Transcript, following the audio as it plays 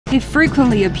He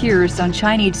frequently appears on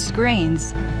Chinese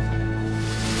screens.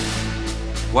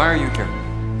 Why are you here?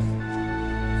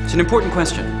 It's an important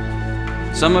question.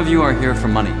 Some of you are here for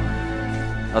money,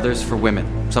 others for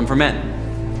women, some for men.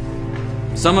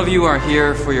 Some of you are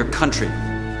here for your country,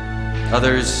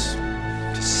 others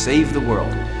to save the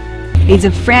world. He's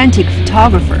a frantic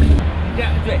photographer.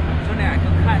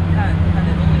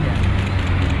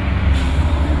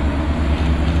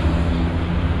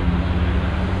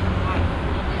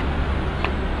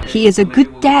 He is a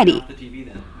good daddy.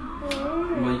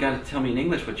 Well, you gotta tell me in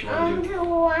English what you want to do. I want to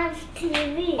watch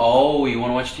TV. Oh, you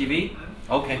want to watch TV?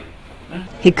 Okay.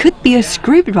 He could be a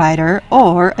scriptwriter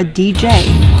or a DJ.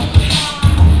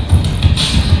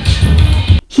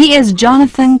 He is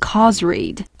Jonathan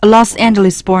Kos-Read, a Los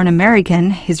Angeles-born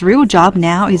American. His real job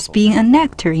now is being an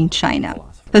actor in China.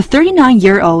 The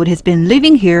 39-year-old has been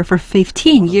living here for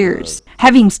 15 years.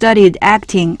 Having studied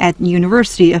acting at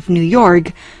University of New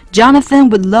York, Jonathan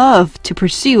would love to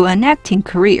pursue an acting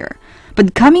career,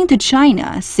 but coming to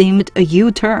China seemed a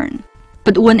U-turn.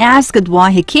 But when asked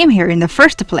why he came here in the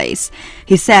first place,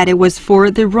 he said it was for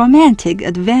the romantic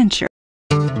adventure.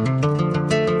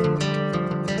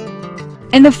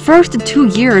 In the first 2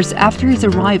 years after his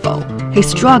arrival, he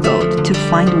struggled to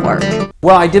find work.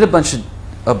 Well, I did a bunch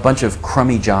of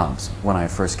crummy jobs when I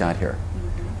first got here.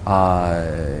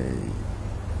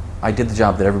 I did the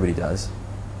job that everybody does,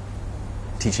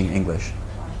 teaching English.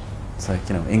 It's like,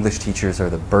 you know, English teachers are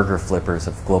the burger flippers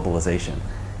of globalization.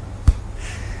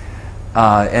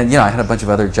 And, you know, I had a bunch of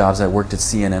other jobs. I worked at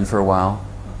CNN for a while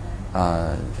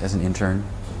as an intern,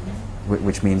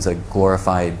 which means a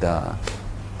glorified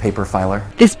paper filer.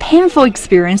 This painful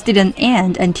experience didn't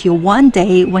end until one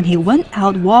day when he went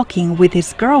out walking with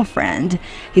his girlfriend.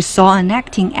 He saw an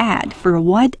acting ad for a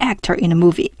white actor in a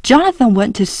movie. Jonathan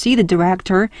went to see the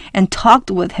director and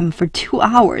talked with him for 2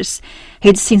 hours.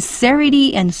 His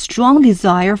sincerity and strong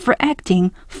desire for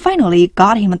acting finally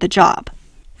got him the job.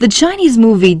 The Chinese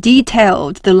movie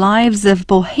detailed the lives of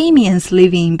bohemians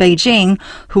living in Beijing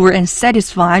who were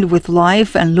unsatisfied with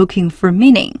life and looking for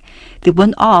meaning. They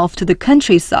went off to the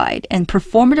countryside and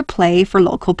performed a play for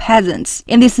local peasants.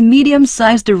 In this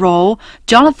medium-sized role,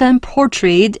 Jonathan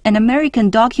portrayed an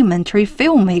American documentary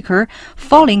filmmaker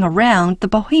following around the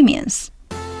bohemians.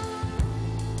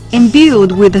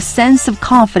 Imbued with a sense of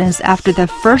confidence after the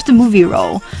first movie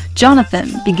role, Jonathan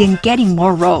began getting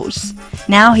more roles.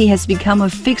 Now he has become a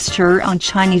fixture on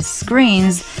Chinese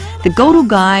screens, the go-to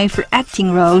guy for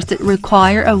acting roles that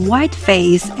require a white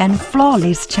face and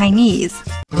flawless Chinese.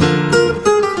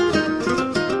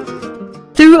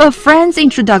 Through a friend's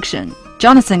introduction,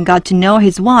 Jonathan got to know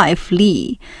his wife,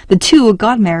 Lee. The two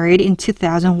got married in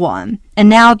 2001, and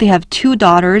now they have 2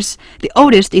 daughters. The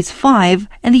oldest is 5,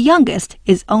 and the youngest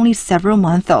is only several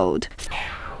months old.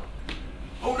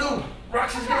 Oh no!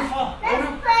 Roxy's gonna fall! Let's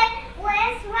play.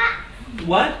 Where's Rock?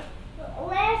 What?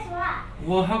 Where's Rock?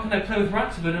 Well, how can I play with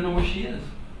Roxy if I don't know where she is?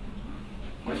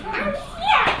 Where's I'm Roxy?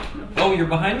 here. Oh, you're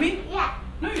behind me? Yeah.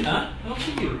 No, you're not. I don't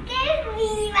see you. Give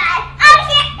me my. I'm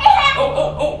here.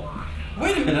 Oh!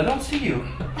 Wait a minute, I don't see you.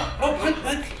 Oh,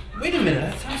 wait a minute,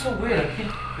 that sounds so weird. I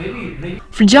can't. Maybe.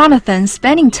 For Jonathan,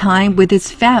 spending time with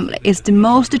his family is the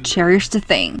most cherished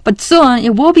thing. But soon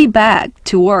it will be back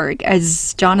to work,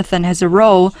 as Jonathan has a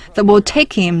role that will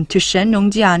take him to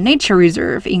Shenrongjia Nature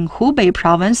Reserve in Hubei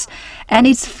province, and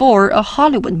it's for a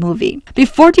Hollywood movie.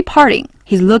 Before departing,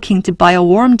 he's looking to buy a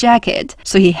warm jacket,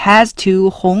 so he heads to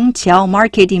Hongqiao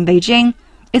Market in Beijing.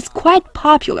 It's quite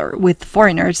popular with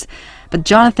foreigners, but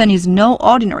Jonathan is no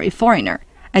ordinary foreigner,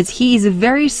 as he is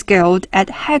very skilled at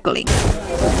haggling.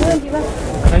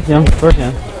 还行，多少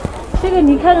钱？这个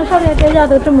你看这上面这价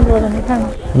都这么多了，你看看。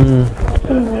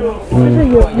这是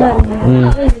有的，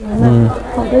这是有的，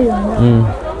好的有的。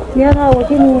你看看，我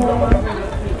给你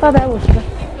850吧。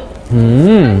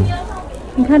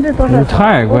你看这多少？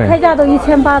太贵。我开价都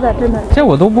1800的，真的。这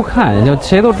我都不看，就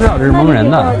谁都知道这是蒙人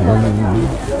的。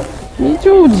你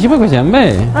就几百块钱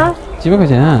呗。啊？几百块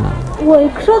钱？我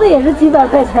说的也是几百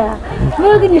块钱，没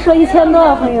有跟你说1000多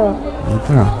啊，朋友。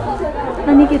多少？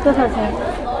那你给多少钱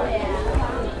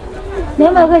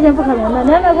？200块钱不可能的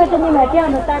，200块钱你买这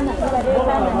样的单的，你买这个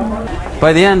单的。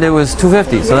By the end, it was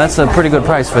 $250, so that's a pretty good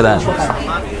price for that.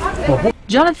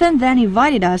 Jonathan then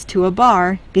invited us to a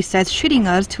bar. Besides treating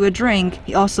us to a drink,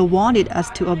 he also wanted us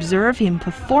to observe him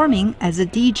performing as a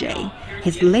DJ,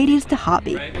 his latest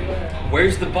hobby.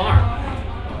 Where's the bar?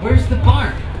 Where's the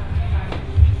bar?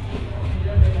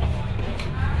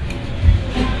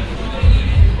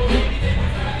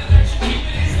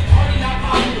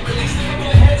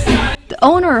 The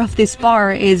owner of this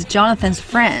bar is Jonathan's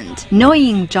friend.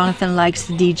 Knowing Jonathan likes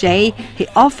to DJ, he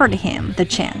offered him the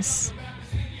chance.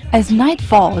 As night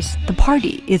falls, the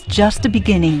party is just the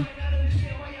beginning.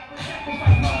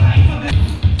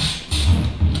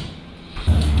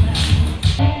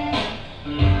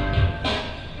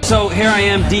 So here I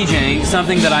am DJing,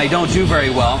 something that I don't do very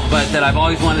well, but that I've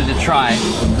always wanted to try.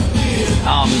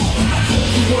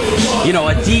 You know,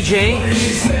 a DJ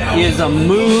is a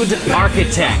mood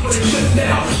architect,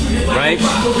 right?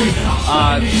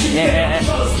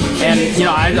 And you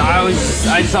know, I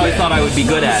just always thought I would be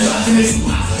good at it.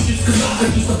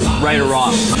 Right or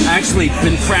wrong. I actually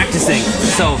been practicing,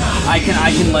 so I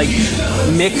can like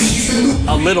mix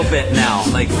a little bit now,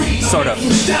 like sort of,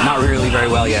 not really very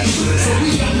well yet.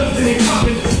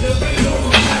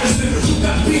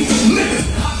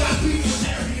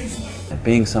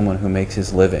 Being someone who makes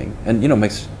his living, and you know,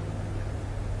 makes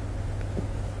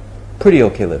pretty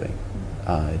okay living,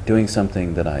 doing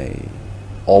something that I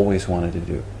always wanted to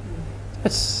do.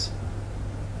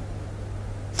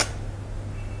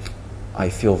 I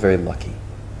feel very lucky.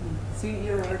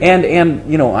 And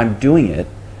you know, I'm doing it,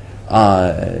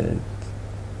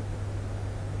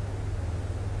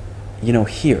 you know,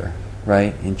 here,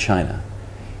 right, in China,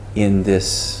 in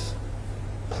this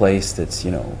place that's, you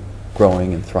know,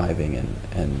 growing and thriving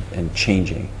and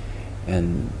changing.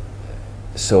 And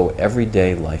so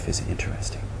everyday life is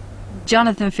interesting.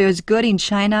 Jonathan feels good in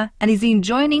China and is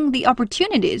enjoying the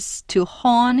opportunities to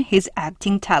hone his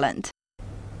acting talent.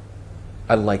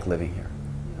 I like living here.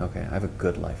 Okay, I have a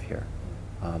good life here.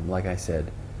 Like I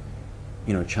said,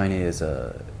 you know, China is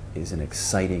an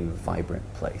exciting,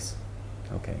 vibrant place.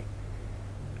 Okay.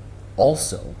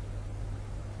 Also,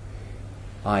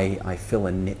 I fill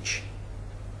a niche.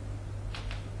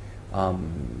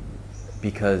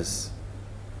 Because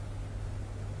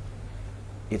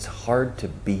it's hard to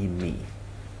be me.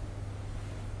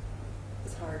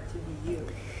 It's hard to be you.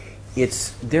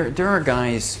 There are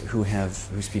guys who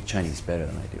speak Chinese better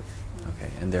than I do.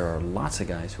 Okay, and there are lots of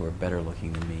guys who are better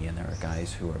looking than me, and there are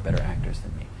guys who are better actors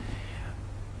than me.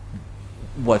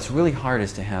 What's really hard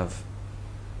is to have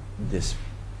this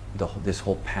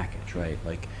whole package, right?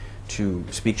 Like to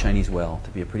speak Chinese well, to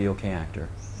be a pretty okay actor,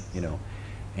 you know,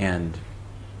 and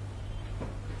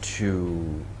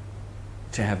to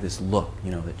have this look,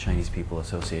 you know, that Chinese people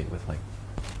associate with like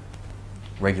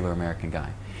regular American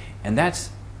guy, and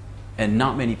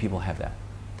not many people have that.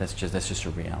 That's just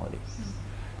a reality.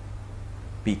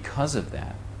 Because of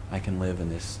that, I can live in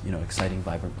this, you know, exciting,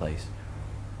 vibrant place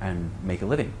and make a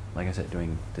living, like I said,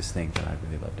 doing this thing that I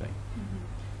really love doing.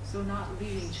 So not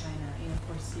leaving China in a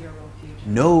foreseeable future?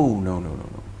 No.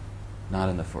 Not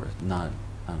in the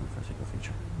foreseeable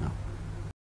future, no.